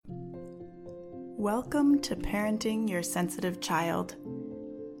Welcome to Parenting Your Sensitive Child.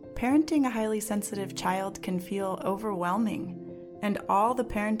 Parenting a highly sensitive child can feel overwhelming, and all the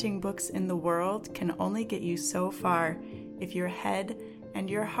parenting books in the world can only get you so far if your head and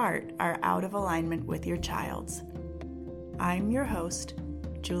your heart are out of alignment with your child's. I'm your host,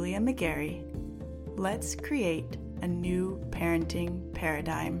 Julia McGarry. Let's create a new parenting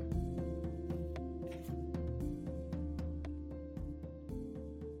paradigm.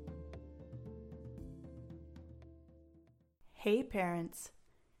 Hey parents,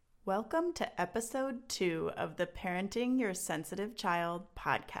 welcome to episode 2 of the Parenting Your Sensitive Child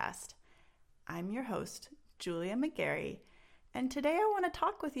podcast. I'm your host, Julia McGarry, and today I want to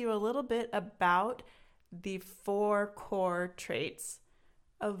talk with you a little bit about the 4 core traits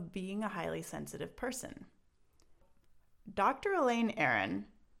of being a highly sensitive person. Dr. Elaine Aron,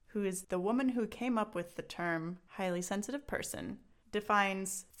 who is the woman who came up with the term highly sensitive person,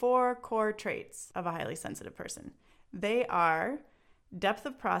 defines 4 core traits of a highly sensitive person. They are depth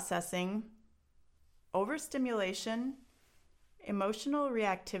of processing, overstimulation, emotional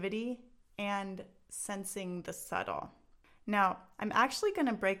reactivity, and sensing the subtle. Now, I'm actually going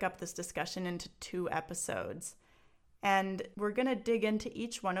to break up this discussion into 2 episodes, and we're going to dig into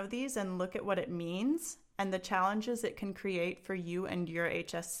each one of these and look at what it means and the challenges it can create for you and your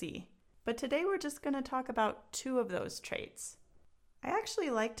HSC. But today we're just going to talk about 2 of those traits. I actually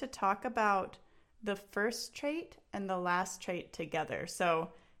like to talk about the first trait and the last trait together.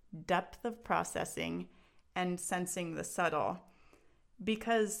 So depth of processing and sensing the subtle.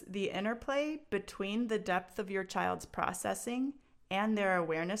 Because the interplay between the depth of your child's processing and their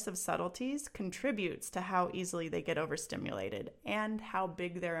awareness of subtleties contributes to how easily they get overstimulated and how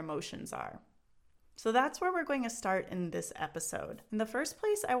big their emotions are. So that's where we're going to start in this episode. And the first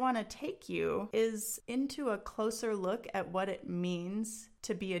place I want to take you is into a closer look at what it means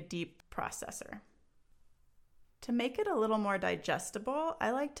to be a deep processor. To make it a little more digestible, I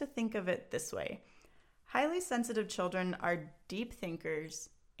like to think of it this way. Highly sensitive children are deep thinkers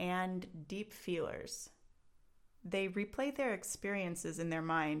and deep feelers. They replay their experiences in their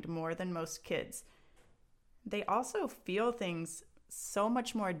mind more than most kids. They also feel things so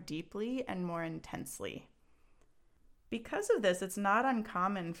much more deeply and more intensely. Because of this, it's not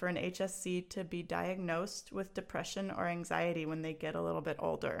uncommon for an HSC to be diagnosed with depression or anxiety when they get a little bit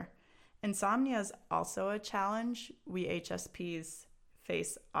older. Insomnia is also a challenge we HSPs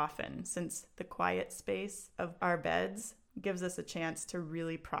face often, since the quiet space of our beds gives us a chance to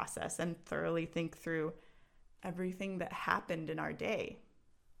really process and thoroughly think through everything that happened in our day.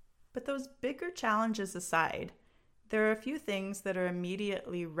 But those bigger challenges aside, there are a few things that are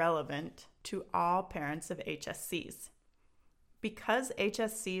immediately relevant to all parents of HSCs. Because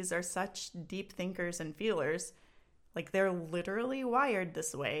HSCs are such deep thinkers and feelers, like they're literally wired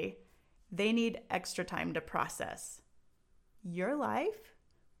this way, they need extra time to process. Your life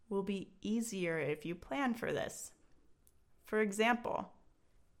will be easier if you plan for this. For example,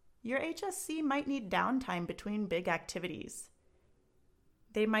 your HSC might need downtime between big activities.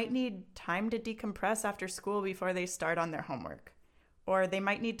 They might need time to decompress after school before they start on their homework. Or they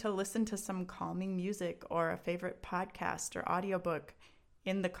might need to listen to some calming music or a favorite podcast or audiobook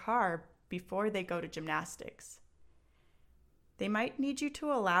in the car before they go to gymnastics. They might need you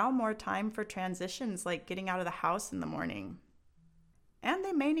to allow more time for transitions like getting out of the house in the morning. And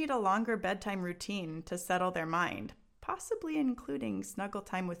they may need a longer bedtime routine to settle their mind, possibly including snuggle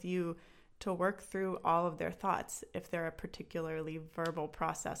time with you to work through all of their thoughts if they're a particularly verbal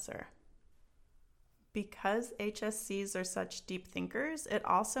processor. Because HSCs are such deep thinkers, it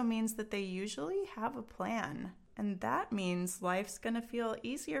also means that they usually have a plan. And that means life's going to feel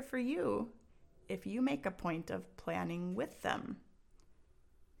easier for you if you make a point of planning with them.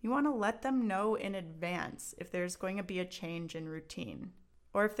 You want to let them know in advance if there's going to be a change in routine,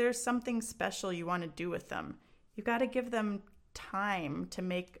 or if there's something special you want to do with them. You've got to give them time to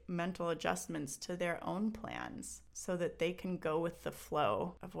make mental adjustments to their own plans so that they can go with the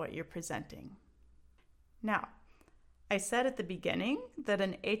flow of what you're presenting. Now, I said at the beginning that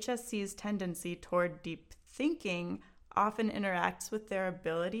an HSC's tendency toward deep thinking often interacts with their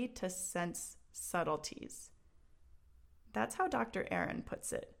ability to sense subtleties. That's how Dr. Aron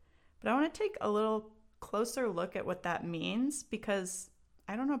puts it. But I want to take a little closer look at what that means, because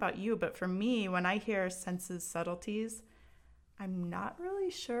I don't know about you, but for me, when I hear senses subtleties, I'm not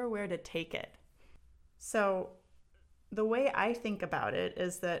really sure where to take it. So the way I think about it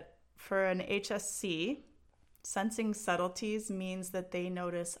is that for an HSC, sensing subtleties means that they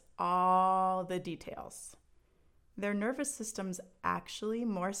notice all the details. Their nervous system's actually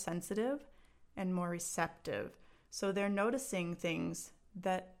more sensitive and more receptive. So they're noticing things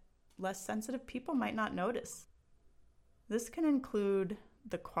that less sensitive people might not notice. This can include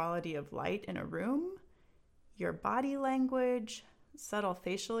the quality of light in a room, your body language, subtle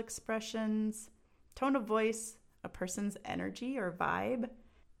facial expressions, tone of voice, a person's energy or vibe,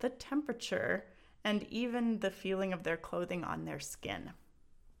 the temperature, and even the feeling of their clothing on their skin.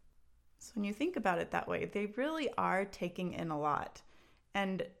 So when you think about it that way, they really are taking in a lot.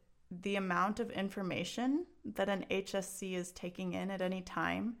 And the amount of information that an HSC is taking in at any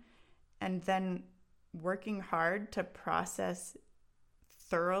time and then working hard to process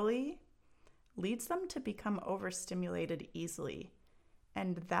thoroughly leads them to become overstimulated easily.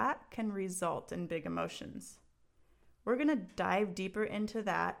 And that can result in big emotions. We're going to dive deeper into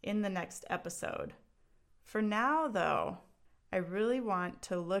that in the next episode. For now, though, I really want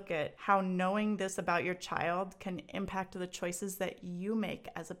to look at how knowing this about your child can impact the choices that you make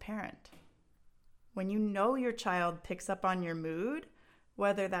as a parent. When you know your child picks up on your mood,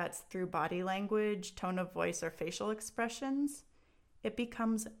 whether that's through body language, tone of voice, or facial expressions, it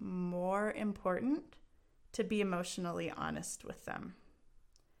becomes more important to be emotionally honest with them.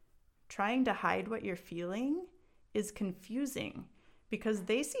 Trying to hide what you're feeling is confusing because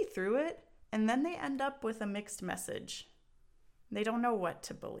they see through it and then they end up with a mixed message. They don't know what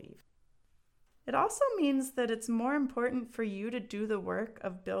to believe. It also means that it's more important for you to do the work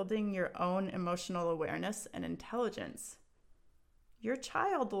of building your own emotional awareness and intelligence. Your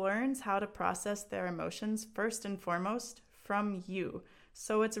child learns how to process their emotions first and foremost from you,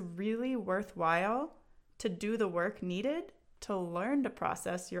 so it's really worthwhile to do the work needed to learn to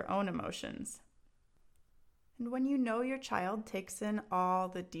process your own emotions. And when you know your child takes in all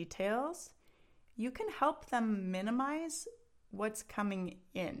the details, you can help them minimize what's coming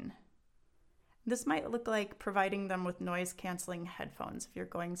in. This might look like providing them with noise-canceling headphones if you're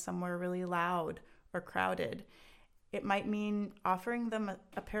going somewhere really loud or crowded. It might mean offering them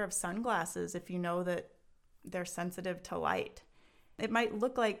a pair of sunglasses if you know that they're sensitive to light. It might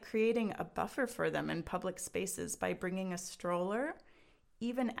look like creating a buffer for them in public spaces by bringing a stroller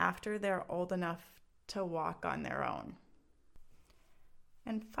even after they're old enough to walk on their own.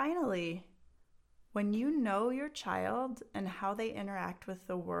 And finally, when you know your child and how they interact with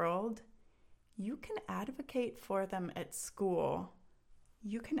the world, you can advocate for them at school.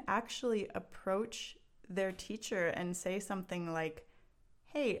 You can actually approach their teacher and say something like,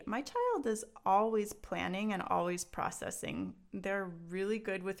 "Hey, my child is always planning and always processing. They're really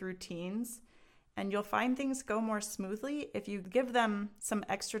good with routines, and you'll find things go more smoothly if you give them some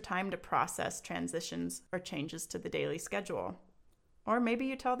extra time to process transitions or changes to the daily schedule." Or maybe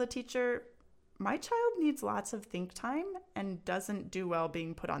you tell the teacher, "My child needs lots of think time and doesn't do well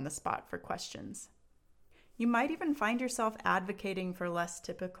being put on the spot for questions." You might even find yourself advocating for less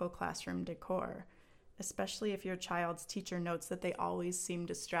typical classroom decor, especially if your child's teacher notes that they always seem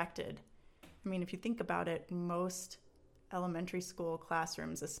distracted. I mean, if you think about it, most elementary school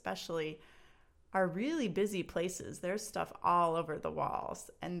classrooms especially are really busy places. There's stuff all over the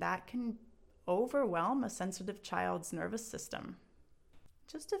walls, and that can overwhelm a sensitive child's nervous system.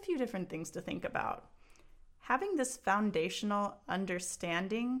 Just a few different things to think about. Having this foundational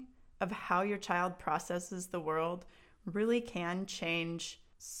understanding of how your child processes the world really can change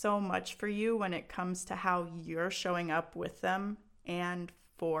so much for you when it comes to how you're showing up with them and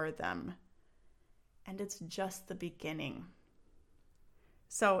for them. And it's just the beginning.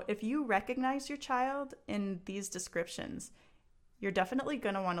 So if you recognize your child in these descriptions, you're definitely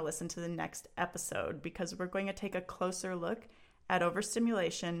going to want to listen to the next episode because we're going to take a closer look at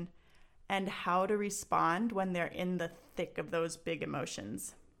overstimulation and how to respond when they're in the thick of those big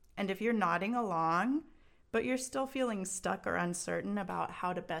emotions. And if you're nodding along, but you're still feeling stuck or uncertain about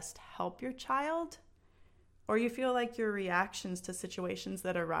how to best help your child, or you feel like your reactions to situations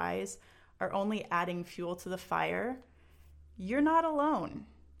that arise are only adding fuel to the fire, you're not alone.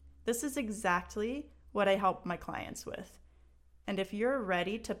 This is exactly what I help my clients with. And if you're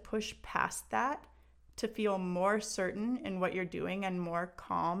ready to push past that, to feel more certain in what you're doing and more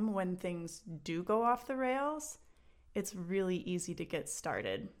calm when things do go off the rails, it's really easy to get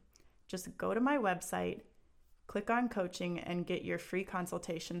started. Just go to my website, click on coaching, and get your free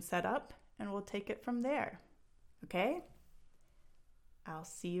consultation set up, and we'll take it from there. Okay? I'll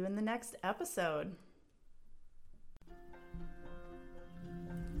see you in the next episode.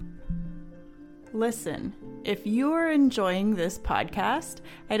 Listen, if you are enjoying this podcast,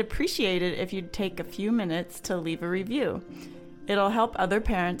 I'd appreciate it if you'd take a few minutes to leave a review. It'll help other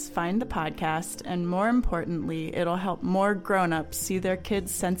parents find the podcast, and more importantly, it'll help more grown-ups see their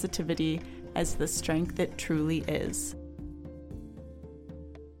kids' sensitivity as the strength it truly is.